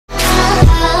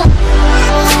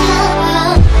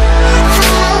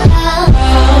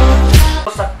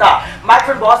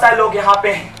Friend बहुत सारे लोग यहाँ पे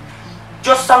हैं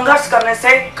जो संघर्ष करने से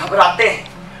घबराते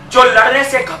हैं, जो लड़ने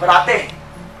से घबराते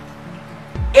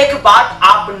हैं। एक बात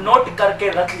आप नोट करके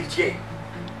रख लीजिए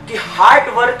कि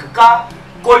हार्ड वर्क का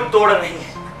कोई तोड़ नहीं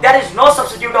है। There is no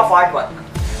substitute of hard work.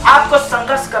 आपको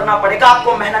संघर्ष करना पड़ेगा,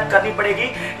 आपको मेहनत करनी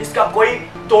पड़ेगी, इसका कोई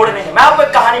तोड़ नहीं है। मैं आपको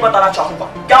एक कहानी बताना चाहूंगा।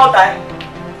 क्या होता है,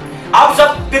 आप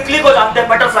सब तितली को जानते हैं,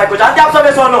 बटरफ्लाई को जानते हैं आप सब,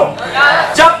 ऐसा लो।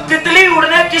 जब तितली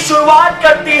उड़ने की शुरुआत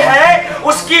करती है,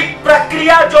 उसकी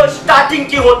प्रक्रिया जो स्टार्टिंग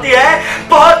की होती है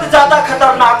बहुत ज्यादा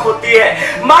खतरनाक होती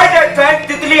है। माय डियर फ्रेंड,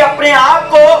 तितली अपने आप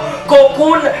को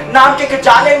कोकून नाम के एक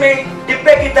जाले में,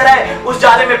 डिब्बे की तरह उस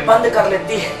जाले में बंद कर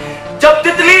लेती है। जब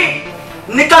तितली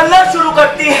निकलना शुरू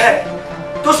करती है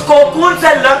तो उस कोकून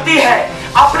से लड़ती है,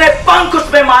 अपने पंख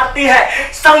उसमें मारती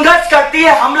है, संघर्ष करती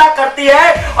है, हमला करती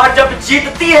है, और जब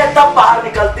जीतती है तब बाहर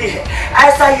निकलती है।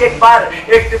 ऐसा ही एक बार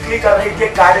एक तितली कर रही थी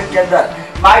गार्डन के अंदर।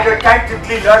 माय डियर फ्रेंड,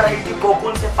 तितली लड़ रही थी,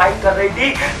 कोकून से फाइट कर रही थी,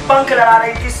 पंख लड़ा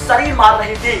रही थी, शरीर मार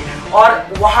रही थी, और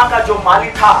वहां का जो माली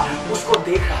था उसको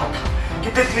देख रहा था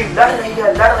कि तितली लड़ रही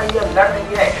है, लड़ रही है, लड़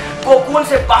रही है, कोकून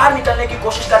से बाहर निकलने की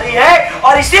कोशिश कर रही है,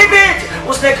 और इसी बीच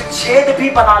उसने एक छेद भी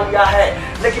बना लिया है।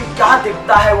 लेकिन क्या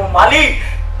देखता है वो माली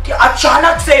कि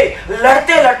अचानक से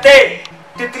लड़ते लड़ते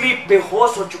तितली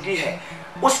बेहोश हो चुकी है,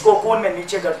 उस कोकून में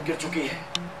नीचे गिर चुकी है।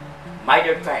 माय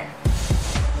डियर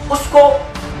फ्रेंड, उसको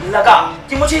लगा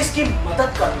कि मुझे इसकी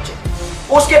मदद करनी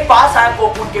चाहिए। उसके पास आया,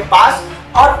 कोकून के पास,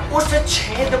 और उस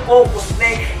छेद को उसने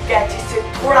कैंची से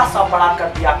थोड़ा सा बड़ा कर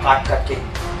दिया, काट करके।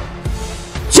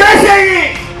 जैसे ही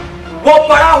वो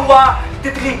बड़ा हुआ,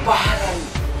 तितली बाहर आई,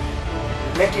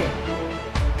 लेकिन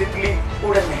तितली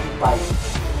उड़ नहीं पाई।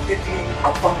 तितली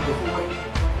अपंग हो गई,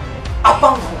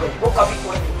 अपंग हो गई, वो कभी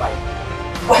उड़ नहीं पाई।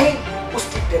 वहीं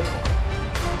उसकी डेथ हो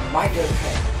गई। माय डियर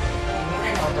फ्रेंड,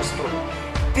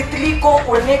 तितली को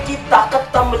उड़ने की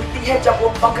ताकत तब मिलती है जब वो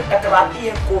पंख टकराती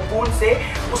है कोकून से,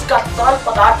 उसका तरल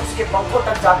पदार्थ उसके पंखों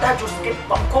तक जाता है, जो उसके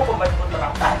पंखों को मजबूत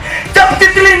बनाता है। जब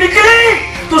तितली निकली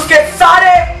तो उसके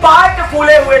सारे पार्ट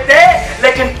फूले हुए थे,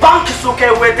 लेकिन पंख सूखे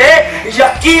हुए थे।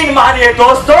 यकीन मानिए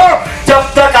दोस्तों,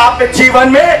 जब तक आप जीवन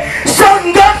में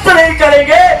संघर्ष नहीं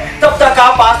करेंगे तब तक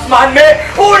आप आसमान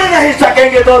में उड़ नहीं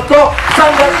सकेंगे। दोस्तों,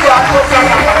 संघर्ष को आपको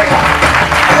करना पड़ेगा।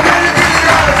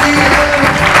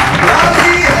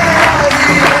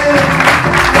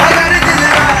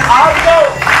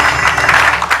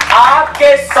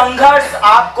 आपके संघर्ष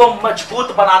आपको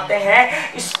मजबूत बनाते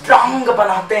हैं, स्ट्रांग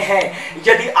बनाते हैं।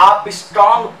 यदि आप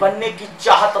स्ट्रांग बनने की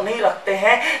चाहत नहीं रखते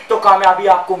हैं तो कामयाबी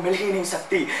आपको मिल ही नहीं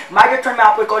सकती। माय डियर फ्रेंड, मैं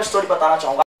आपको एक और स्टोरी बताना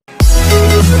चाहूंगा।